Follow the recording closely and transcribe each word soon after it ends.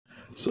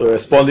So,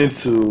 responding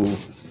to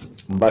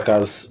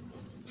Mbaka's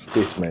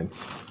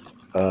statement,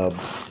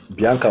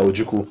 Bianca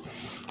Ojukwu,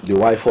 the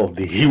wife of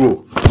the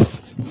hero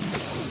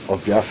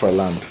of Biafra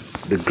land,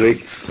 the great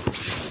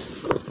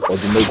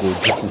Odumegwu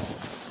Ojukwu,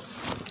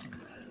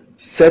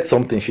 said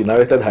something. She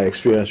narrated her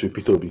experience with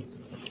P2B.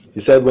 He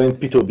said when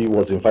P2B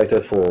was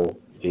invited for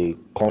a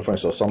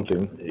conference or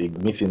something, a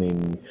meeting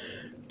in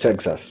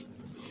Texas,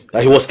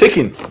 that he was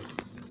taken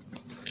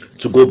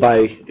to go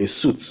buy a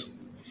suit,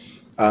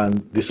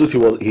 and the suit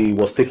he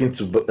was taken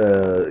to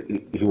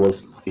he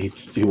was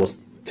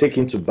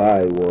taken to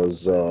buy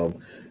was a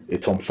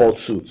Tom Ford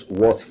suit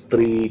worth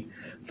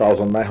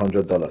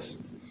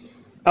 $3,900.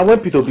 And when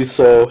P2B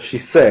saw, she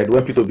said,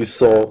 when P2B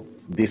saw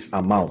this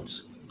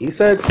amount, he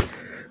said,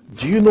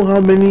 "Do you know how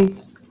many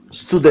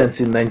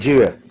students in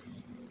Nigeria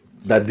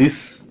that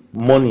this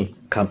money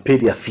can pay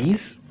their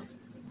fees?"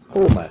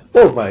 Oh my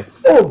God,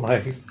 oh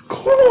my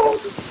God.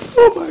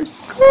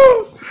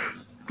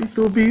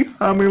 P2B,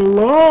 I'm in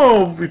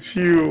love with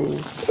you.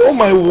 Oh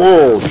my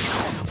word.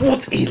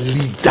 What a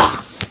leader.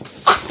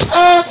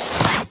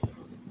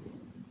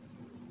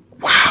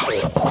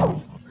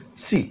 Wow.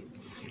 See,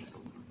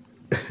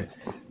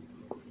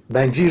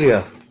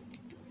 Nigeria,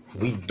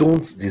 we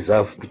don't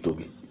deserve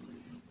P2B.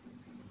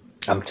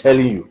 I'm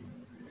telling you.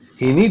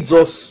 He needs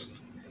us.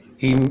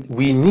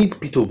 We need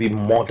P2B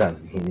more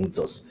than he needs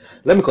us.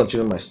 Let me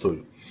continue my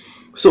story.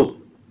 So,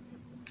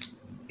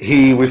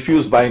 he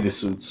refused buying the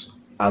suit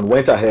and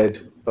went ahead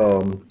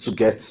to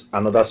get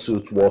another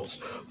suit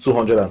worth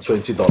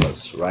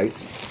 $220,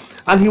 right?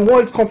 And he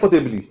wore it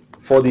comfortably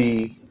for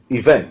the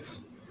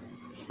event.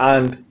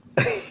 And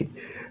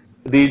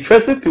the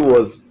interesting thing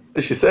was,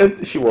 she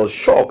said she was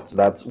shocked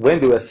that when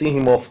they were seeing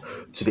him off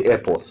to the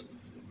airport,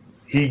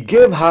 he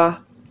gave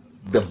her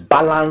the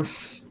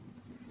balance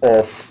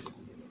of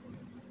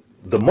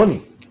the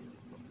money.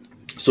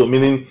 So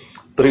meaning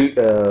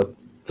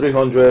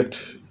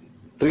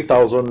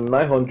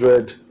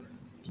 3,900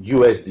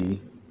 USD,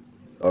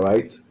 all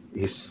right,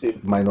 is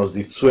minus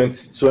the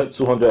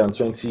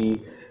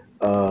 220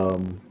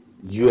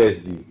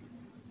 USD.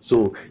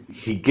 So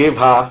he gave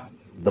her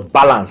the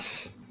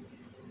balance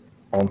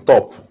on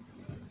top.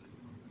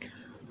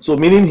 So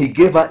meaning he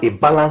gave her a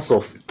balance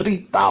of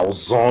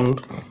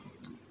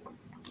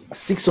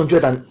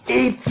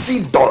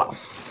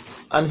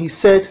 $3,680, and he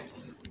said,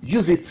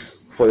 use it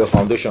for your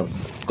foundation,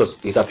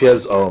 because it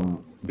appears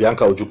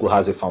Bianca Ojukwu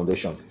has a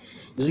foundation.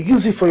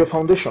 Use it for your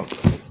foundation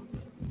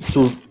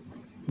to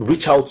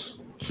reach out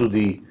to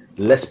the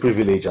less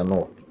privileged and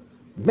all.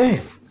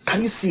 Man,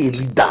 can you see a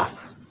leader?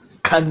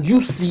 Can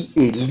you see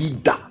a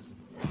leader?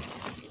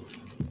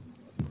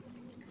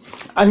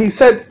 And he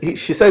said, he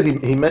said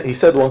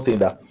one thing,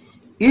 that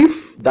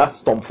if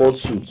that Tom Ford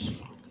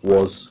suit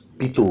was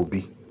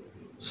P2B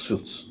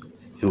suit,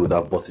 he would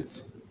have bought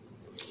it.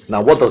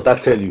 Now, what does that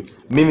tell you?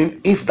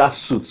 Meaning, if that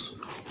suit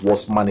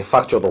was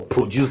manufactured or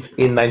produced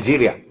in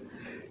Nigeria,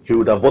 he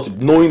would have bought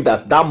it, knowing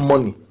that that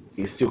money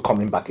is still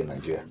coming back in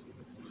Nigeria.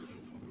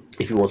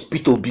 If it was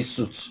P2B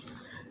suit,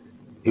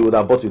 he would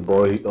have bought it.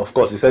 But of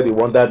course, he said he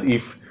wondered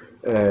if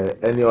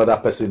any other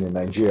person in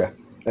Nigeria,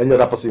 any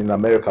other person in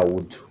America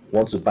would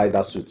want to buy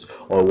that suit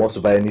or want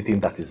to buy anything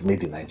that is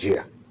made in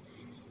Nigeria.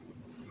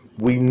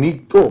 We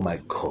need, oh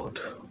my God,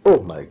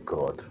 oh my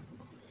God.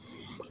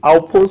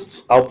 I'll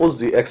post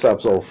the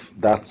excerpts of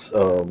that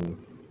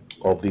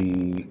of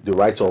the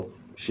write-up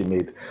she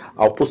made.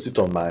 I'll post it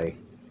on my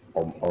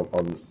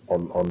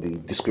on the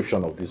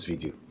description of this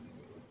video.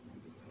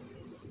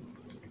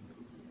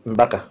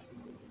 Mbaka,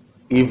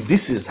 if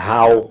this is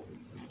how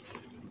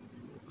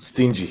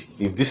stingy,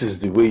 if this is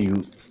the way you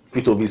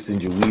P2B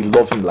stingy, we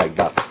love him like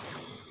that.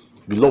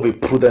 We love a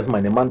prudent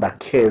man, a man that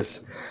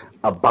cares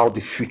about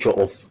the future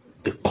of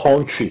the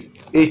country,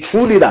 a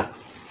true leader.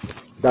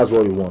 That's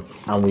what we want,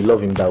 and we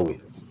love him that way.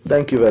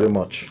 Thank you very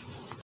much.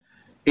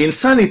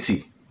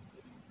 Insanity,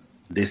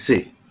 they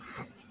say,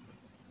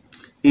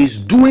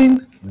 is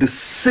doing the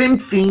same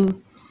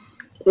thing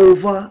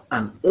over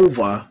and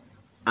over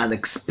and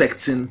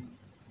expecting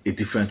a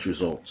different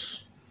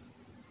result.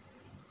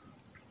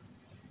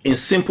 In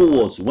simple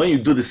words, when you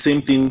do the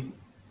same thing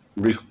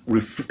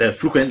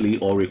frequently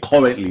or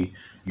recurrently,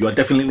 you are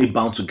definitely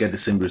bound to get the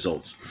same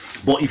result.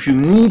 But if you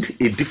need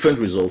a different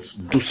result,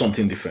 do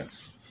something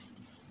different.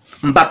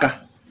 Mbaka,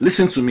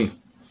 listen to me.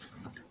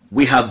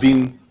 We have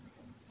been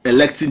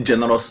electing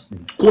generous,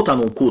 quote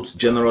and unquote,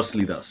 generous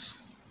leaders.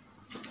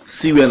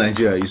 See where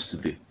Nigeria is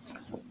today.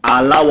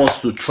 Allow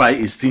us to try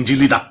a stingy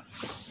leader.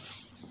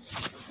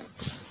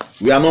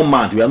 We are not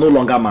mad. We are no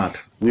longer mad.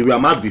 We were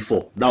mad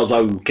before. That was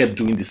why we kept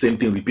doing the same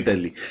thing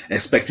repeatedly,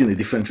 expecting a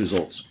different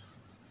result.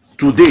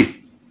 Today,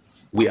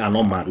 we are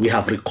not mad. We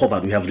have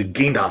recovered. We have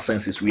regained our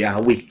senses. We are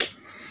awake.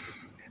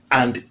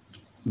 And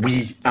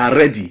we are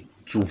ready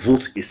to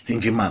vote a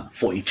stingy man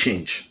for a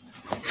change,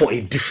 for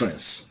a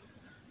difference.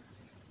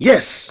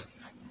 Yes,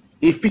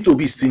 if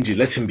P2B is stingy,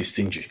 let him be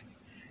stingy.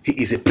 He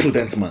is a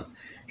prudent man.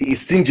 He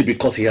is stingy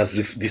because he has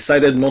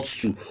decided not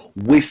to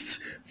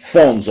waste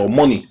funds or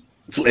money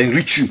to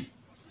enrich you.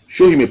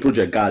 Show him a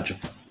project, Gaj.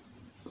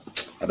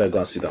 I better go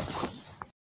and sit down.